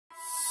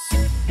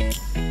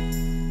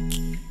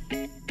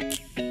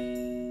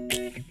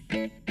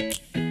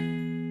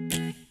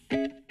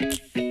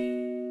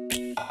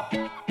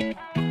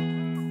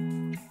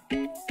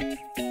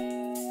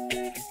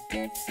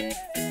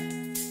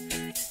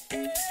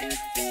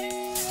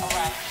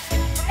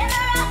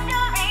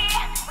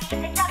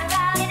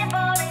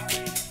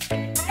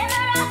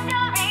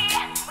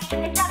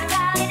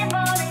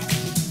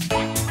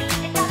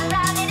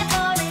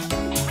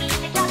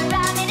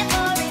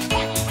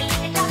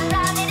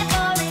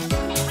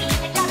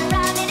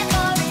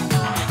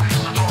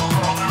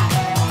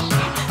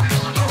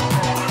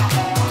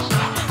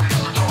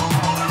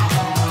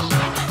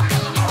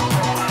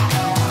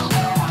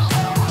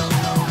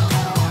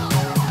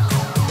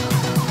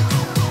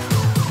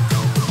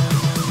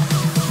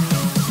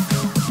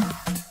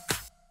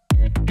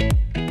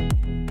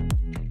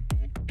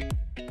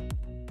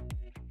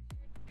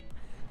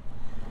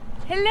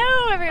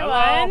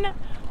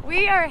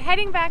We are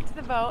heading back to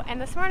the boat,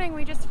 and this morning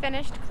we just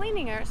finished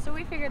cleaning her, so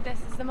we figured this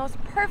is the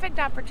most perfect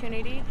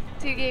opportunity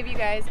to give you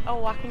guys a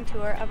walking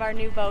tour of our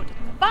new boat,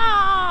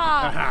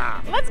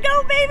 Bob! Let's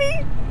go,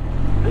 baby!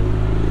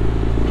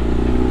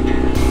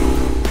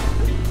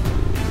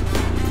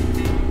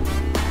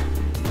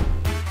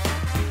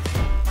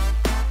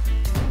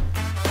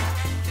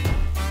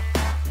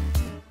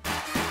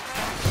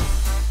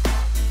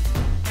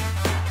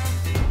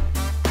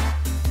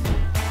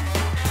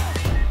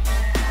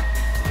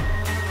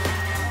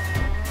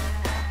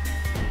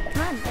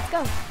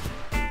 Go.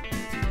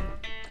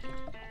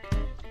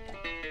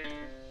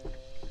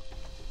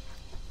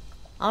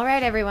 All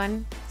right,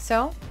 everyone.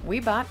 So we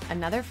bought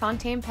another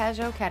Fountaine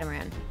Pajot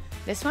catamaran.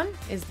 This one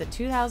is the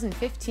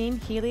 2015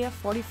 Helia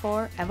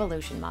 44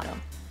 Evolution model.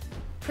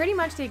 Pretty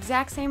much the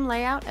exact same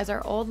layout as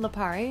our old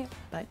Lipari,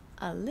 but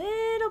a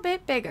little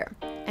bit bigger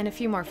and a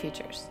few more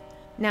features.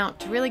 Now,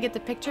 to really get the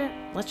picture,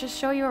 let's just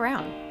show you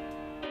around.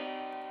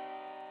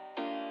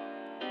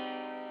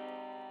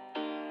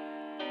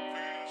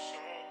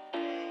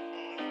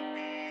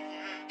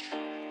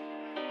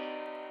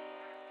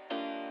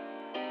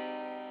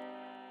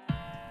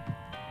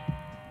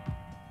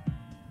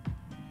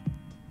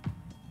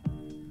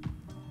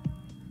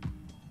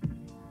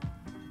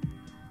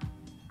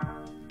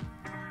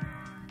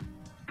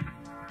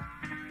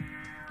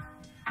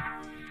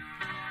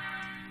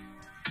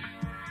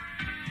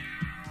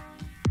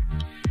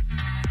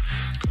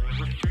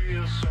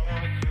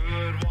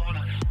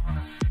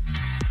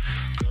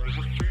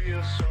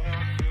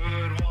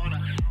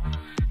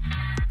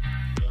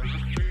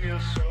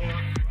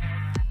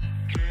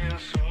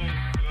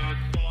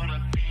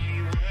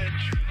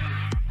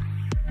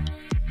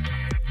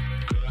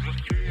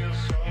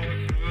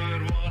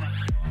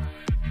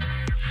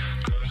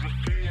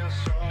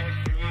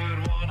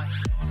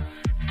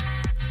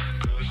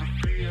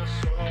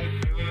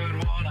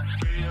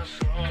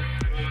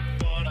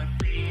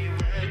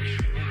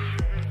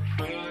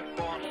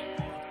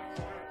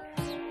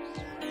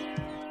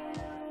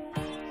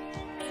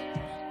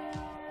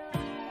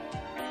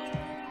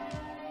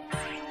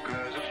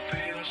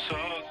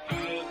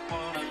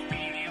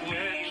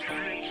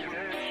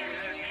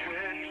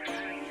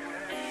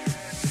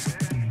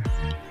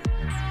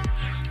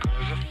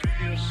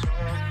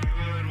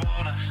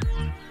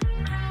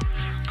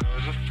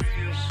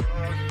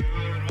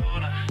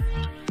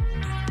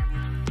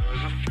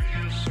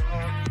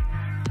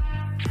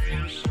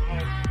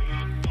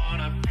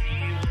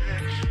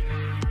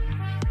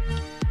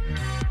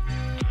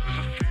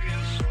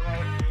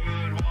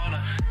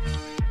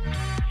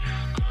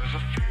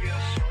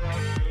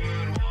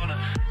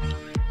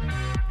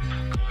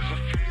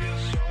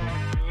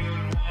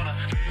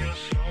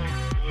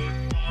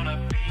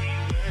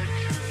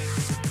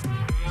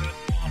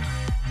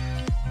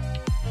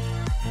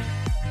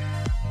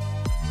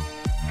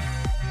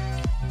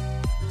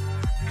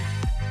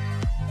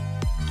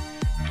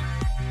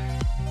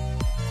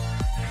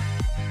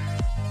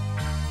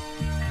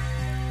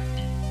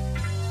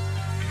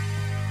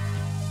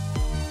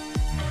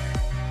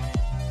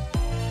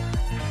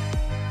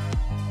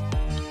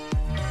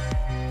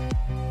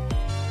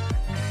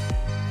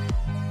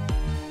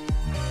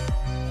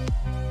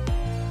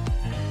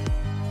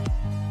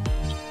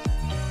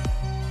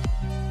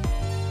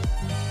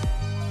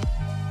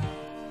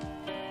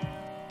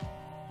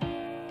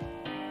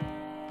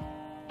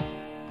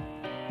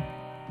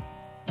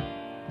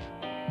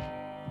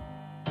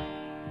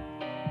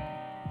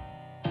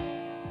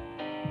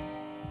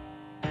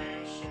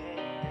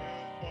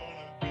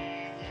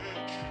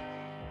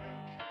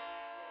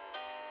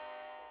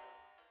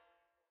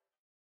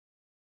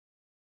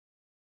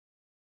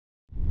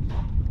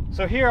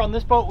 So here on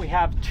this boat we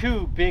have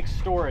two big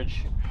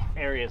storage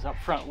areas up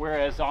front,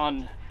 whereas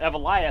on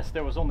Elias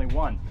there was only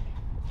one.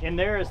 In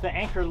there is the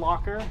anchor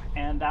locker,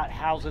 and that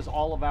houses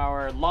all of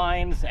our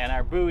lines and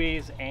our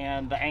buoys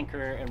and the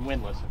anchor and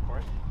windlass, of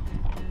course.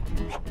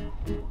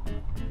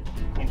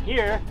 And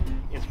here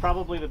is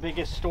probably the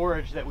biggest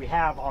storage that we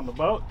have on the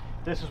boat.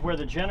 This is where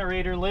the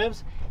generator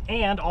lives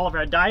and all of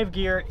our dive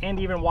gear and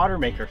even water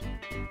makers.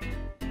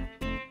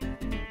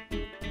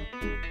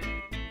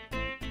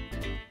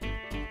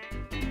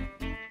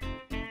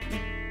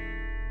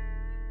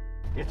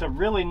 It's a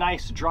really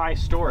nice dry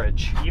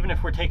storage. Even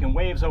if we're taking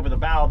waves over the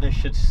bow, this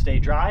should stay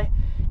dry.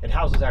 It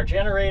houses our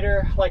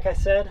generator, like I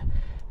said.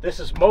 This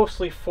is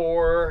mostly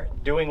for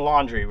doing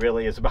laundry,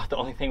 really, is about the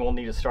only thing we'll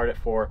need to start it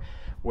for.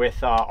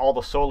 With all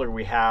the solar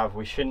we have,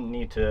 we shouldn't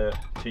need to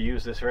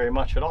use this very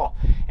much at all.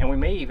 And we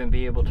may even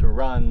be able to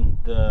run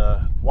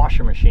the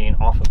washer machine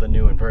off of the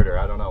new inverter.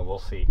 I don't know, we'll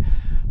see.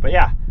 But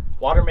yeah,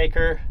 water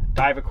maker,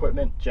 dive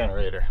equipment,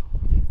 generator.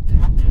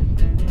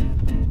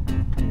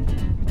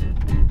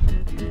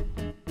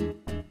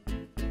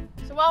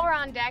 So while we're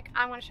on deck,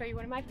 I want to show you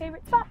one of my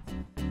favorite spots.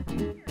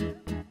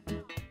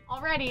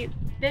 Already,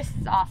 this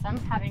is awesome,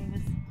 having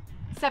this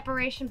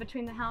separation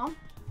between the helm.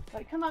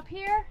 But come up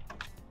here,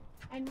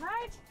 and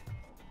right,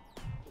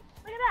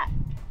 look at that.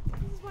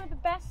 This is one of the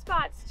best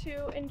spots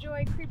to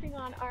enjoy creeping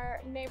on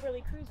our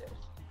neighborly cruisers.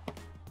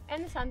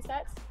 and the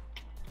sunsets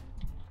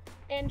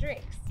and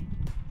drinks.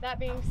 That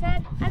being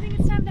said, I think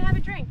it's time to have a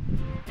drink.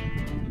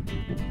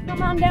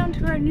 Come on down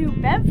to our new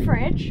bev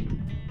fridge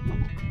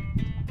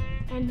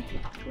and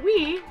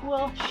we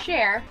will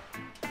share.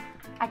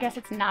 I guess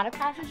it's not a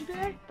passage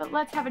beer, but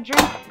let's have a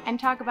drink and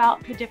talk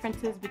about the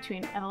differences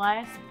between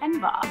Evelias and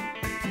Va.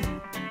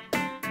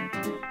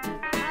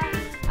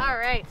 All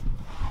right,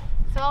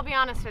 so I'll be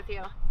honest with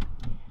you.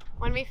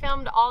 When we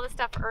filmed all the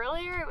stuff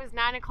earlier, it was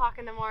 9 o'clock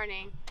in the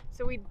morning,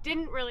 so we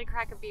didn't really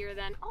crack a beer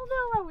then,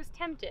 although I was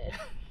tempted.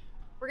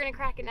 We're gonna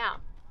crack it now,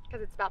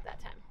 because it's about that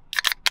time.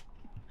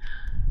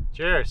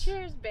 Cheers.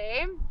 Cheers,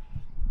 babe.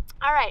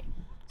 All right,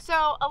 so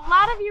a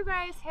lot of you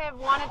guys have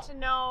wanted to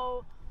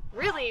know,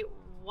 really,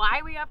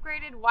 why we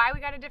upgraded, why we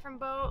got a different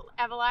boat.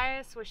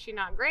 Evelias, was she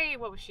not great?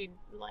 What was she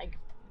like?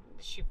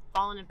 Was she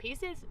falling in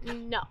pieces?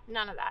 No,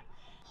 none of that.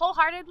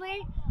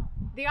 Wholeheartedly,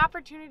 the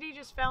opportunity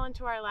just fell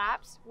into our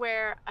laps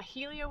where a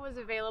Helia was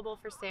available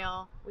for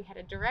sale. We had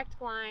a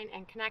direct line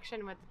and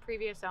connection with the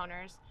previous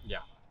owners. Yeah.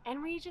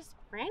 And we just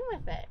ran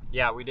with it.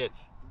 Yeah, we did.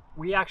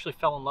 We actually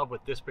fell in love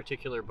with this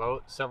particular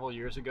boat several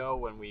years ago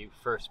when we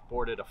first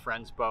boarded a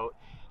friend's boat.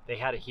 They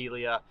had a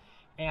Helia,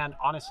 and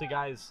honestly,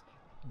 guys,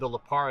 the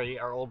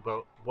Lipari, our old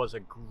boat, was a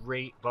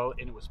great boat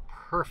and it was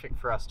perfect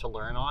for us to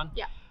learn on.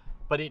 Yeah.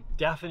 But it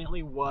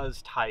definitely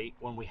was tight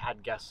when we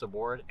had guests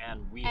aboard,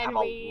 and we have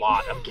a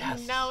lot of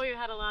guests. No, we've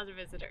had a lot of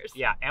visitors.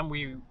 Yeah, and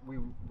we've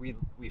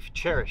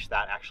cherished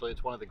that. Actually,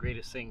 it's one of the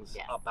greatest things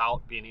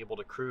about being able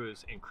to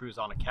cruise and cruise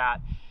on a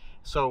Cat.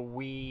 So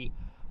we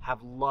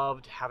have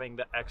loved having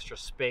the extra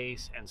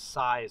space and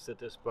size that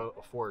this boat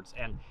affords.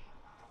 And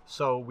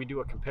so we do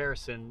a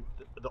comparison.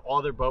 The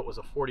other boat was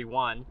a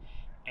 41.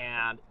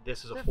 And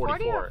this is a 44.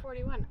 40 or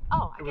 41?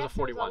 Oh, I guess it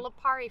was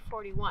a Lipari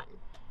 41.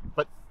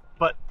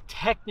 But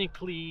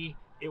technically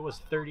it was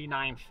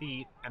 39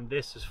 feet and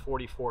this is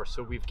 44.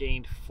 So we've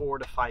gained 4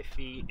 to 5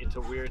 feet. It's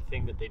a weird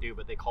thing that they do,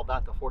 but they call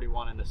that the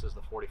 41 and this is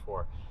the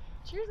 44.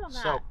 Cheers on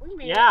that. So, we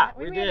made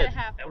we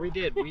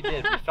did. We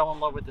fell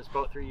in love with this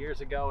boat 3 years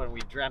ago, and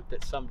we dreamt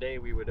that someday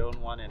we would own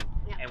one, and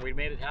we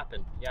made it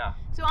happen. Yeah.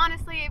 So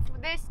honestly,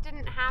 if this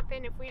didn't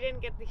happen, if we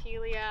didn't get the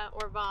Helia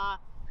or Va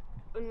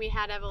when we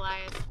had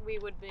Evelias, we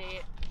would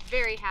be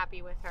very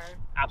happy with her.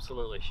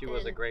 Absolutely. She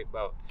was a great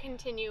boat.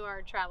 Continue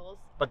our travels.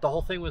 But the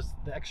whole thing was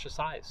the extra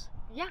size.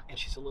 Yeah. And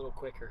she's a little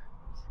quicker.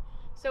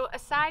 So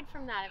aside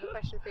from that, I have a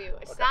question for you.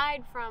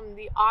 Aside from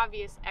the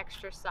obvious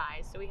extra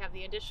size, so we have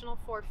the additional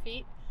 4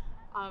 feet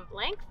of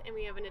length and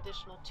we have an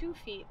additional 2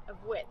 feet of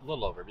width. A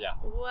little over, yeah.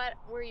 What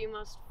were you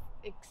most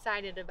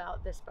excited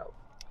about this boat?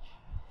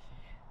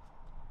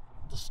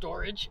 The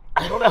storage.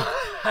 I don't know.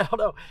 I don't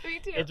know. Me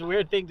too. It's a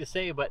weird thing to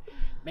say, but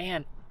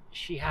man,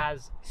 she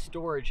has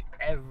storage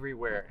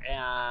everywhere,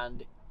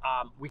 and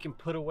we can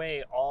put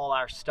away all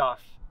our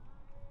stuff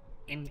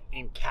in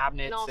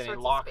cabinets and in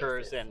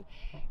lockers, and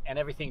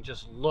everything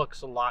just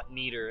looks a lot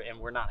neater, and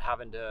we're not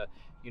having to,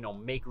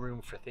 make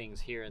room for things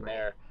here and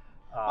there.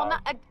 Well,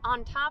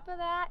 on top of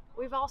that,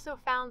 we've also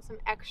found some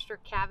extra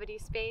cavity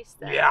space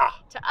that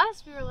to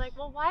us, we were like,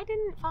 well, why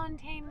didn't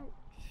Fountaine,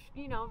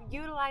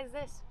 utilize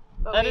this?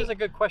 But that is a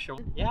good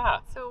question. Yeah.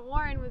 So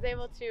Warren was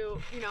able to,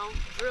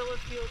 drill a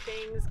few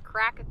things,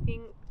 crack a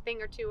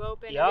thing or two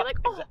open, and be like,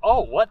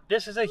 oh, what?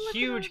 This is a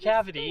huge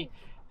cavity.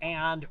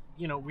 And,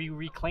 we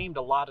reclaimed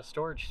a lot of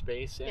storage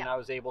space, and I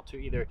was able to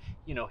either,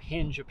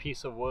 hinge a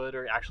piece of wood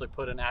or actually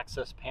put an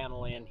access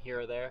panel in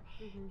here or there.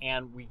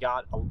 And we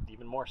got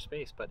even more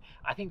space. But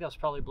I think that's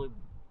probably,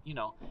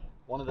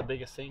 one of the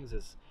biggest things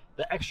is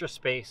the extra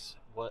space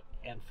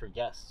and for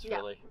guests,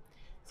 really.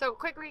 So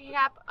quick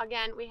recap,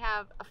 again, we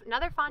have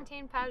another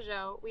Fountaine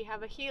Pajot, we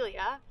have a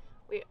Helia,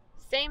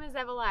 same as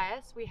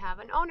Evelias, we have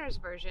an owner's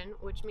version,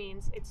 which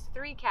means it's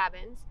 3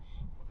 cabins.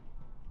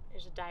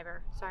 There's a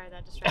diver, sorry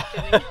that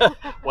distracted me.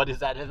 What is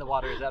that in the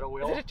water? Is that a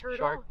whale? Is it a turtle?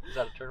 Shark? Is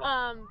that a turtle?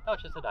 Oh,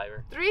 it's just a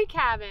diver. 3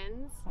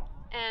 cabins,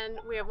 and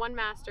we have 1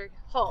 master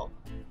hull.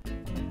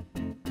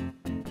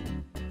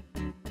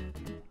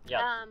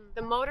 Yeah.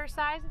 The motor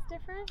size is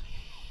different?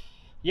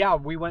 Yeah,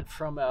 we went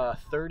from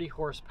 30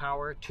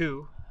 horsepower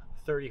to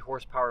 30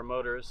 horsepower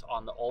motors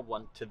on the old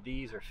one to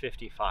these are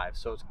 55,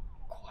 so it's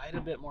quite a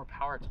bit more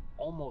power. It's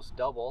almost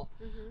double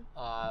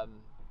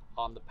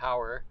on the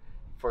power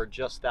for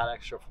just that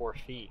extra 4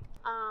 feet.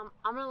 I'm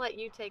gonna let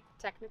you take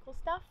the technical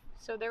stuff.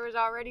 So there was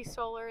already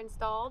solar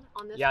installed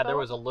on this boat? There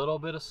was a little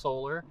bit of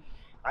solar.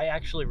 I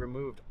actually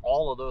removed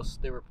all of those.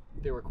 They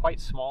were quite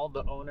small.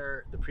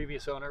 The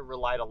previous owner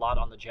relied a lot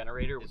on the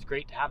generator. It's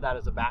great to have that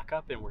as a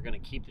backup, and we're going to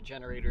keep the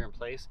generator in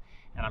place,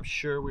 and I'm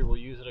sure we will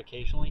use it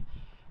occasionally.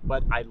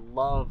 But I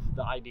love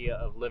the idea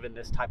of living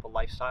this type of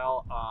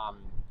lifestyle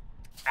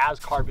as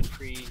carbon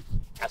free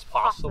as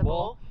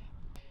possible.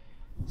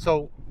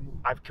 So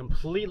I've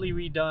completely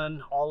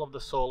redone all of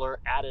the solar,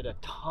 added a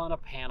ton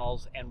of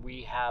panels, and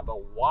we have a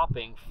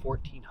whopping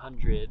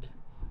 1,400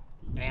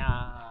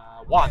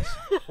 watts,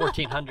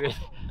 1,400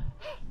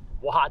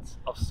 watts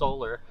of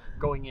solar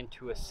going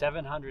into a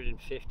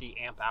 750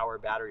 amp hour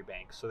battery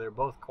bank. So they're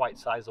both quite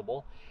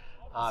sizable.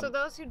 So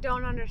those who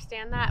don't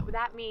understand that,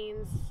 that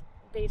means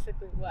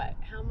basically what?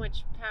 How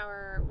much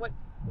power?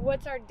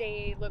 What's our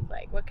day look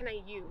like? What can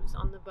I use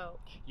on the boat?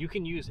 You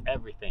can use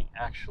everything,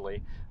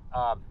 actually.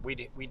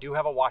 We do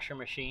have a washer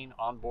machine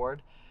on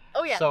board.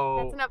 Oh yeah, so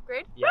that's an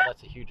upgrade. Yeah,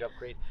 that's a huge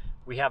upgrade.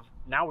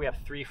 Now we have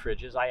 3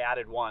 fridges. I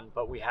added 1,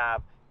 but we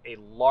have a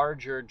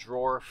larger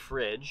drawer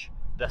fridge,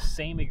 the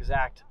same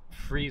exact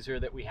freezer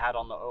that we had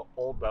on the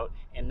old boat,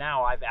 and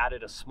now I've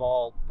added a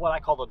small, what I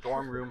call the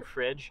dorm room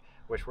fridge,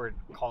 which we're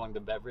calling the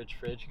beverage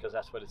fridge because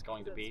that's what it's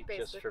going to be,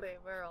 just for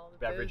where all the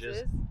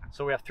beverages. booze is.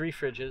 So we have 3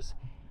 fridges.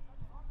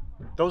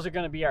 Those are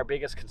going to be our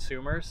biggest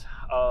consumers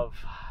of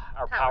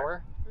our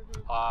power.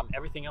 Mm-hmm.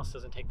 Everything else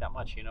doesn't take that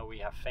much. You know, we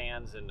have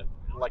fans and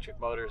electric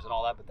motors and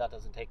all that, but that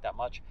doesn't take that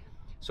much.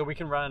 So we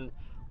can run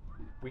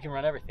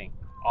everything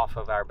off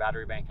of our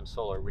battery bank and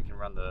solar. We can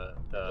run the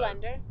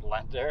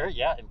blender.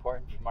 Yeah,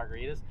 important for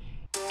margaritas.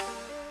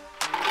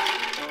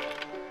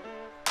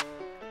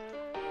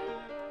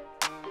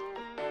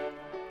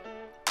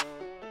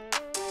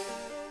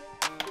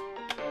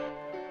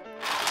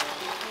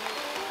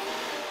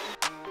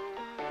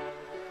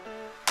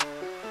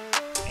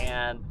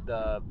 And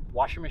the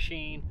washer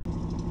machine.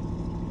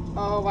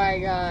 Oh my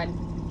god.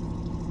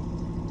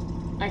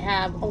 I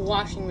have a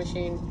washing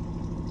machine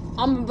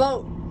on the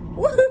boat.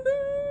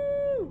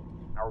 Woohoo!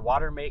 Our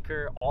water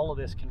maker, all of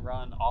this can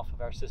run off of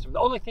our system. The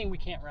only thing we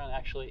can't run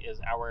actually is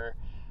our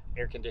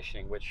air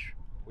conditioning, which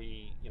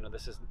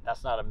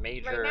that's not a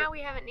major. Right now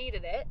we haven't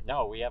needed it.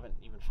 No, we haven't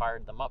even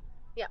fired them up.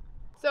 Yeah.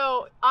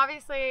 So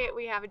obviously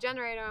we have a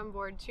generator on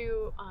board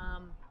too,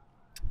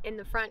 in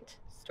the front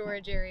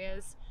storage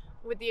areas.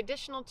 With the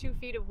additional 2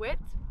 feet of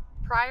width,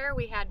 prior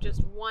we had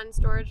just 1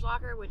 storage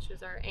locker, which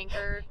is our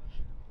anchor.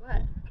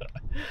 What?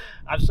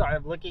 I'm sorry,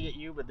 I'm looking at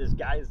you, but this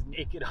guy's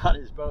naked on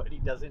his boat and he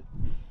doesn't.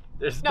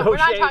 There's no we're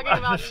not shame. talking I'm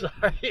about.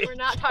 sorry. We're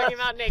not talking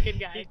about naked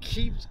guy. He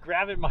keeps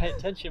grabbing my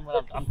attention when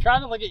I'm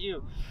trying to look at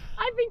you.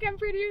 I think I'm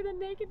prettier than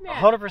naked man.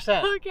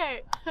 100%.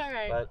 Okay, all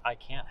right. But I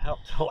can't help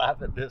to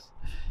laugh at this.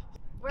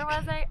 Where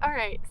was I? All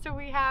right, so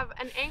we have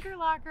an anchor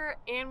locker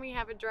and we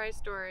have a dry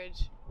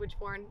storage, which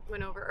Warren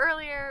went over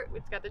earlier.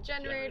 It's got the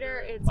generator,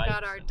 it's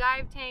got our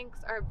dive tanks,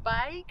 our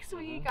bikes,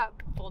 we got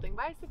folding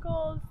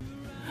bicycles.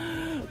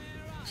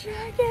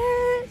 Check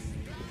it!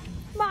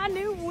 My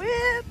new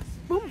whip!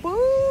 Boom,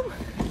 boom!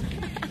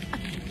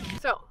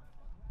 So,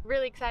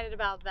 really excited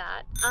about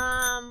that.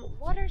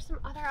 What are some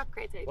other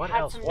upgrades? I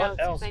had some notes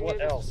because I knew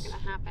this was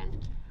going to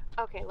happen.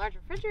 Okay, large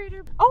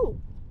refrigerator. Oh,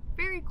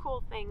 very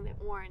cool thing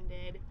that Warren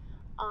did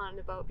on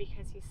the boat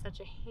because he's such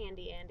a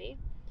handy Andy.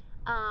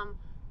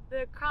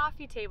 The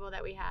coffee table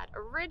that we had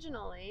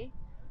originally,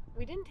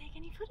 we didn't take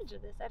any footage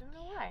of this. I don't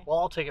know why. Well,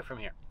 I'll take it from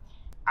here.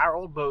 Our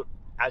old boat,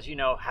 as you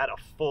know, had a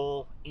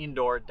full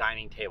indoor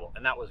dining table,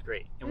 and that was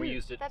great. And we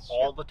used it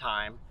all the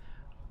time.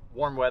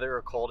 Warm weather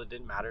or cold, it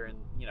didn't matter. And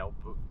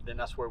then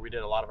that's where we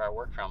did a lot of our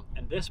work from.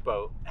 And this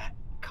boat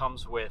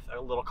comes with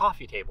a little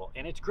coffee table,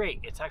 and it's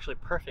great. It's actually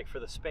perfect for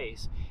the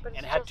space. And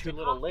it had 2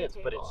 little lids,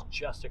 but it's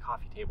just a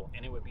coffee table.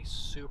 And it would be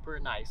super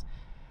nice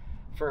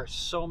for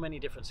so many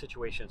different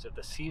situations. If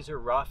the seas are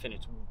rough and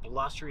it's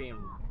blustery and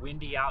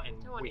windy out,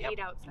 and don't want to eat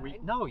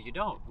outside. No, you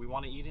don't. We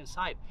want to eat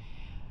inside.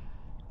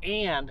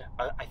 And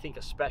I think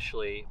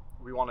especially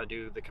we want to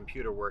do the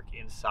computer work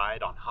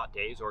inside on hot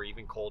days or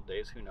even cold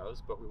days, who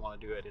knows, but we want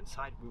to do it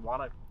inside. We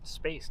want a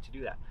space to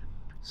do that.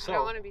 So I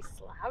don't want to be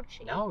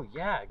slouchy. No,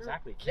 yeah,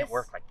 exactly. Can't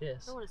work like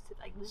this. I don't want to sit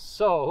like this.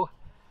 So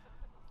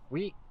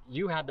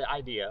you had the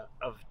idea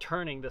of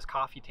turning this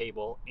coffee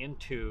table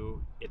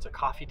into, it's a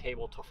coffee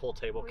table to full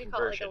table conversion. We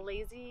call it like a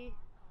lazy,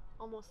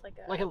 almost like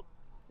a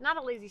not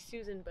a lazy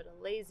Susan, but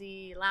a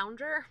lazy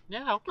lounger.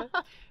 Yeah, okay.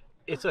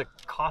 It's a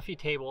coffee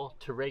table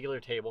to regular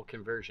table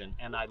conversion,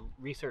 and I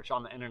researched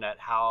on the internet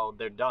how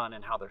they're done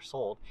and how they're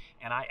sold,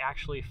 and I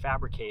actually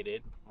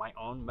fabricated my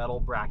own metal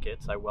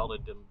brackets. I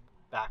welded them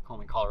back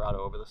home in Colorado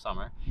over the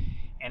summer,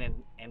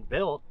 and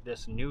built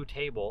this new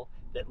table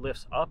that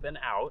lifts up and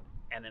out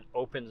and then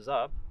opens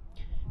up,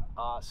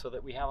 so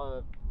that we have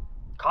a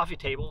coffee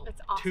table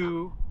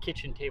to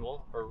kitchen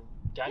table or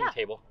dining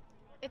table.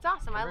 It's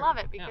awesome. I love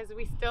it because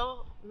we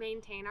still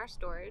maintain our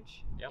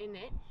storage in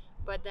it.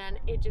 But then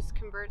it just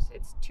converts,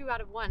 it's 2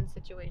 out of 1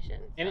 situation.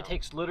 And it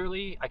takes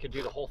literally, I could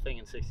do the whole thing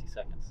in 60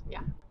 seconds. Yeah,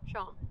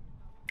 show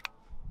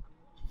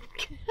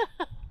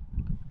them.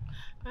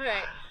 All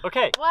right.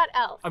 Okay. What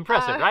else?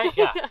 Impressive, right?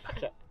 Yeah.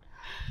 Okay.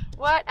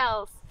 What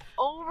else?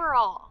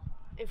 Overall,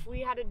 if we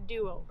had a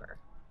do-over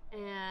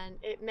and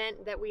it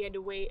meant that we had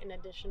to wait an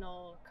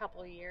additional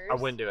couple years. I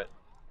wouldn't do it.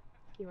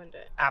 You wouldn't do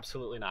it?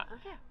 Absolutely not.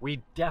 Okay.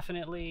 We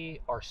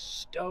definitely are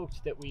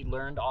stoked that we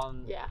learned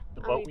on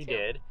the boat we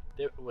did.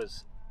 It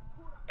was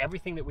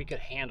everything that we could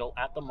handle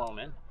at the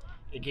moment.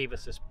 It gave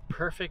us this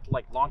perfect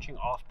launching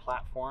off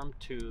platform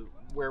to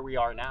where we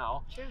are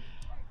now. Sure.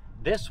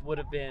 This would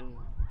have been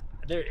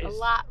a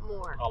lot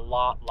more. A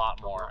lot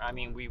more. I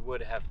mean, we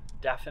would have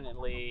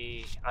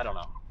definitely, I don't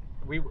know.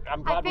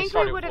 I'm glad we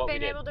started with what we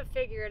did. I think we would have been able to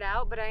figure it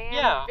out, but I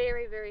am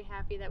very, very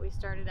happy that we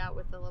started out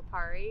with the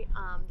Lipari.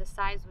 The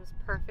size was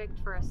perfect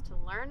for us to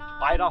learn on.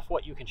 Bite off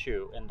what you can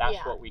chew, and that's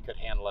what we could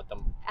handle at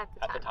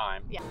the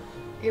time. Yeah.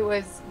 It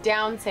was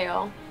down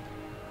sail,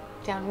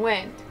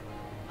 downwind.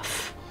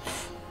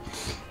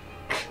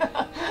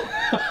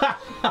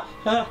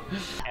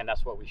 And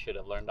that's what we should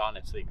have learned on.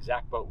 It's the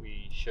exact boat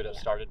we should have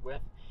started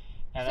with.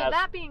 And so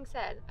that being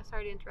said,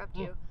 sorry to interrupt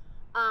you.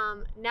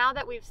 Now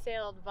that we've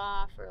sailed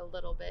VA for a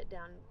little bit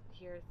down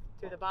here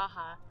through the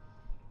Baja,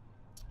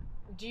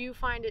 do you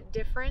find it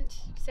different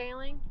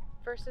sailing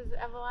versus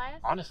Elias?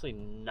 Honestly,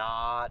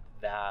 not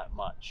that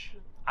much.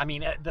 I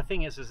mean, the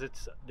thing is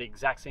it's the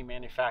exact same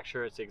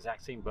manufacturer, it's the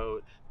exact same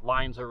boat,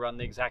 lines are run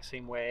the exact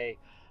same way,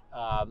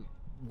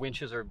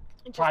 winches are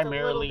just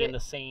primarily in the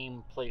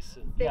same place.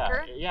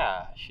 Thicker?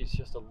 Yeah, she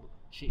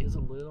is a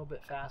little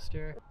bit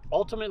faster.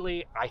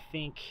 Ultimately, I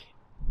think,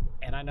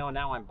 and I know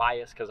now I'm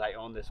biased because I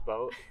own this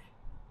boat,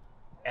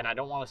 and I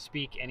don't want to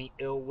speak any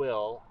ill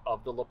will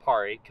of the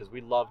Lipari because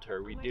we loved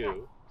her, we do.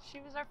 God. She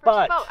was our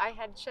first boat. I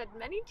had shed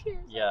many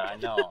tears. Yeah, I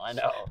know.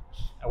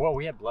 Well,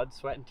 we had blood,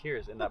 sweat, and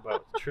tears in that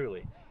boat,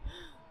 truly.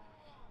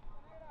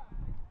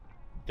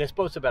 This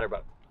boat's a better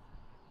boat.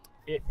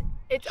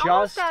 It's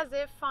almost as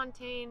if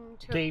Fountaine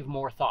gave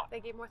more thought. They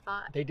gave more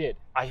thought. They did.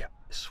 I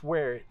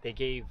swear they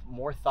gave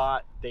more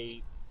thought.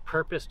 They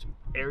purposed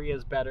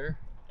areas better.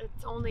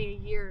 It's only a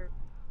year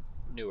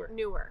newer.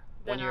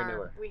 1 year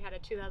newer. We had a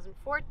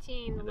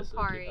 2014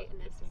 Lipari, and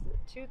this is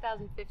a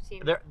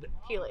 2015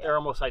 Helia. They're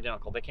almost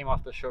identical. They came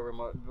off the showroom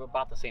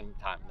about the same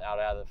time, out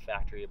of the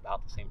factory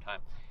about the same time.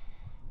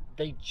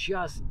 They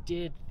just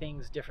did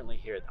things differently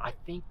here. I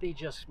think they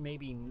just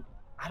maybe,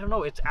 I don't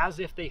know, it's as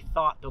if they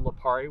thought the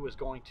Lipari was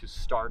going to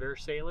starter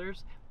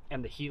sailors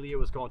and the Helia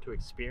was going to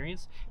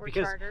experience. Or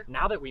because charter.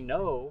 Now that we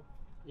know,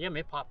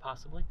 maybe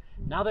possibly,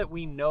 now that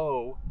we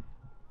know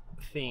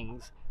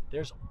things,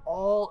 there's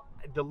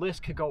the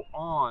list could go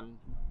on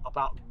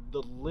about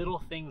the little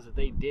things that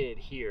they did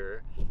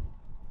here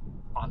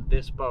on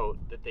this boat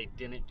that they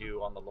didn't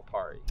do on the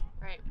Lipari.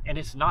 Right. And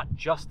it's not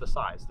just the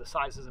size. The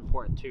size is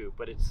important too,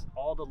 but it's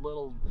all the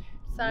little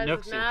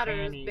nooks and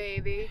crannies.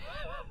 Baby.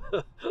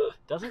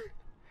 Does it?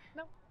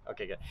 No.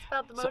 Okay, good. It's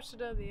about the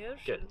motion of the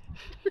ocean.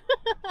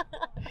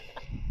 Good.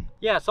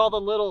 Yeah, it's all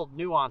the little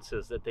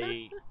nuances that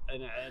they,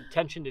 and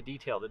attention to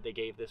detail that they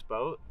gave this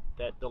boat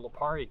that the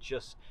Lipari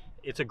just,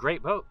 it's a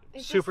great boat.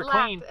 It super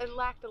clean. It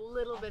lacked a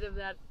little bit of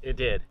that. It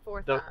did.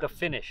 Forethought. The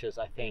finishes,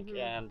 I think,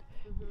 and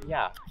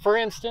yeah. For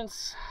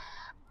instance,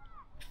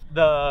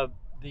 the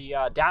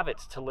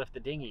davits to lift the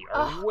dinghy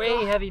are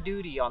way heavy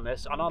duty on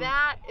this.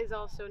 That is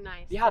also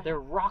nice. Yeah, they're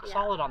rock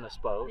solid on this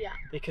boat. Yeah.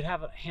 They could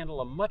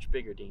handle a much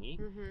bigger dinghy.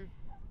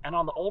 And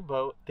on the old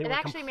boat, they were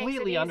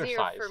completely undersized. It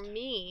actually makes it easier for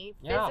me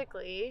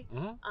physically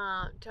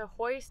to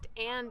hoist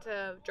and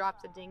to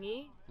drop the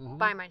dinghy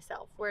by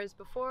myself. Whereas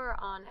before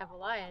on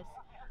Elias,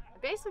 I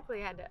basically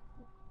had to.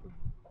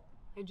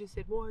 I just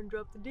said, "Warren,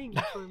 drop the dinghy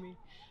for me."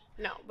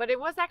 No, but it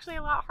was actually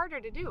a lot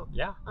harder to do.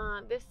 Yeah.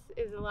 This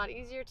is a lot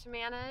easier to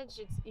manage.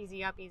 It's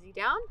easy up, easy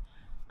down.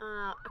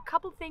 A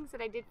couple things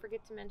that I did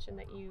forget to mention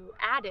that you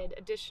added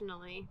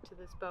additionally to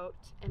this boat,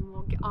 and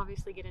we'll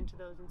obviously get into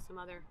those in some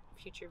other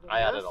future videos. I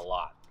added a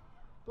lot.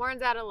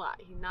 Warren's added a lot.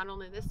 He not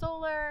only the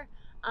solar,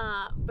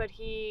 but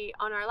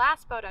on our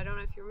last boat, I don't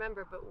know if you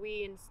remember, but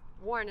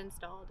Warren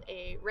installed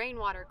a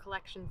rainwater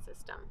collection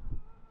system,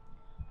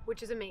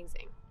 which is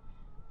amazing.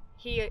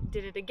 He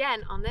did it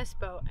again on this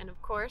boat, and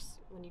of course,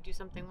 when you do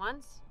something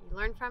once, you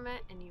learn from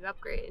it, and you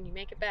upgrade, and you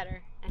make it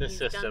better. And this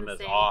system is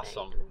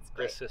awesome.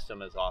 This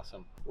system is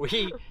awesome.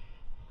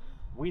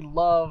 We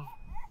love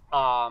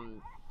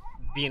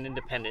being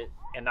independent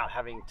and not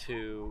having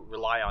to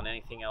rely on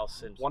anything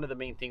else. And one of the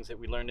main things that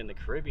we learned in the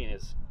Caribbean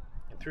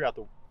and throughout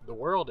the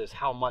world is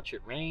how much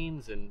it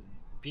rains, and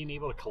being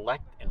able to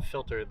collect and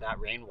filter that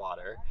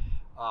rainwater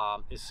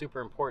is super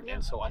important. Yeah.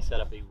 And so I set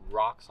up a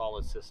rock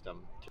solid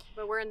system.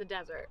 But we're in the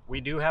desert.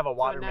 We do have a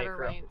water so it never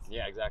maker. Rains.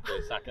 Yeah, exactly.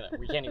 It's not gonna.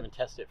 We can't even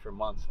test it for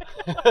months.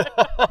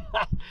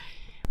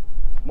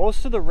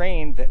 Most of the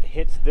rain that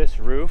hits this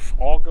roof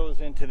all goes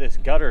into this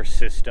gutter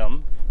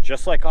system,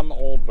 just like on the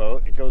old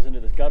boat. It goes into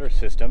this gutter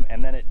system,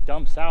 and then it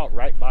dumps out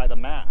right by the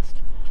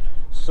mast.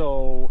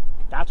 So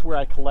that's where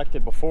I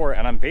collected before,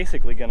 and I'm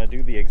basically going to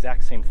do the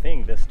exact same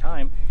thing this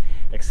time,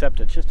 except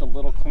it's just a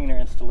little cleaner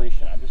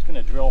installation. I'm just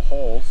going to drill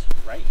holes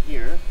right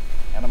here,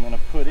 and I'm going to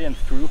put in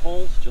through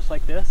holes just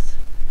like this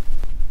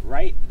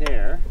right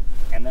there,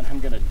 and then I'm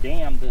going to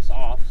dam this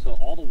off so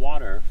all the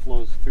water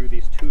flows through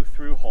these 2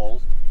 through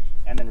holes.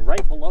 And then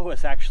right below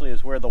us actually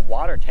is where the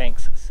water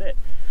tanks sit.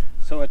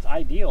 So it's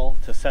ideal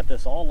to set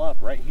this all up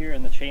right here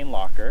in the chain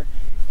locker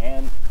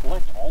and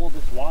collect all of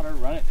this water,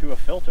 run it through a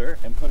filter,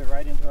 and put it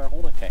right into our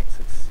holding tanks.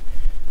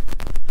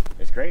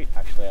 It's great.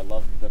 Actually, I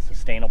love the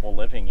sustainable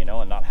living, you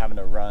know, and not having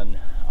to run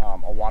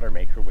a water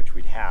maker, which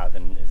we'd have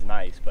and is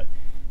nice, but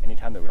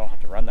anytime that we don't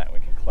have to run that, we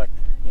can collect,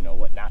 you know,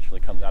 what naturally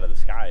comes out of the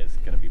sky is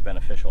going to be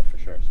beneficial for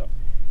sure. So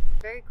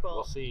very cool.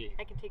 We'll see.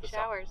 I can take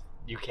showers.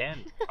 You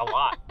can, a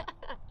lot.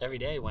 Every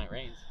day when it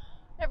rains.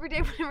 Every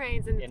day when it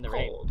rains and In it's the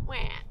rain. cold. Wah.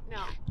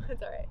 No,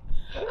 it's all right.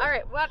 All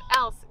right, what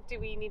else do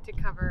we need to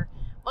cover?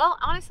 Well,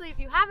 honestly, if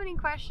you have any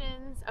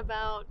questions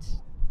about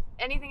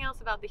anything else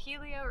about the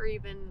Helia or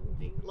even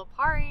the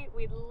Lipari,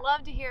 we'd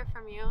love to hear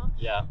from you.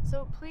 Yeah.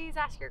 So please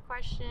ask your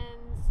questions.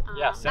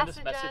 Yeah, send us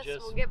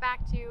messages. We'll get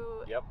back to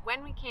you Yep.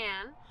 when we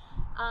can.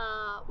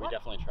 We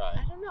definitely try.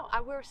 I don't know.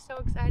 We're so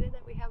excited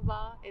that we have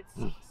Va. It's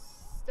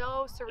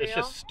so surreal. It's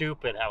just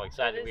stupid how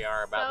excited we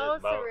are about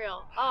this boat. So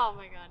surreal. Oh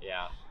my god.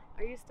 Yeah.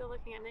 Are you still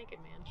looking at Naked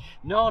Man?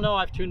 No,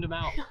 I've tuned him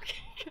out. Okay.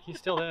 Good. He's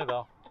still there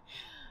though.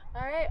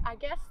 All right, I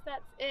guess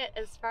that's it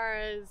as far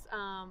as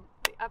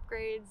the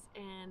upgrades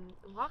and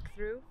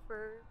walkthrough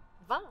for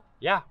Va.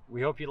 Yeah,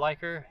 we hope you like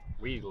her.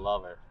 We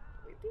love her.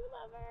 We do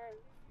love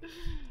her.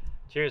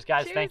 Cheers,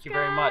 guys. Cheers, Thank you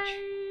very much.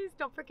 guys.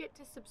 Don't forget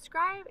to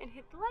subscribe and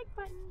hit the like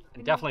button.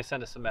 And definitely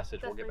send us a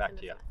message. We'll get back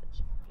to you.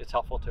 It's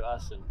helpful to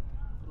us, and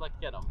we'd like to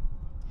get them.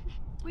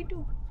 We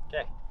do.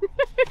 Okay.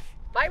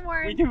 Bye,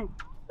 Warren. We do.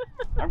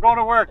 I'm going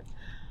to work.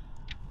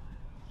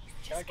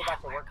 Can I go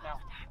back to work now?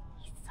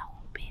 He's so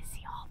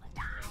busy all the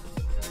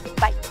time.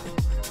 Bye.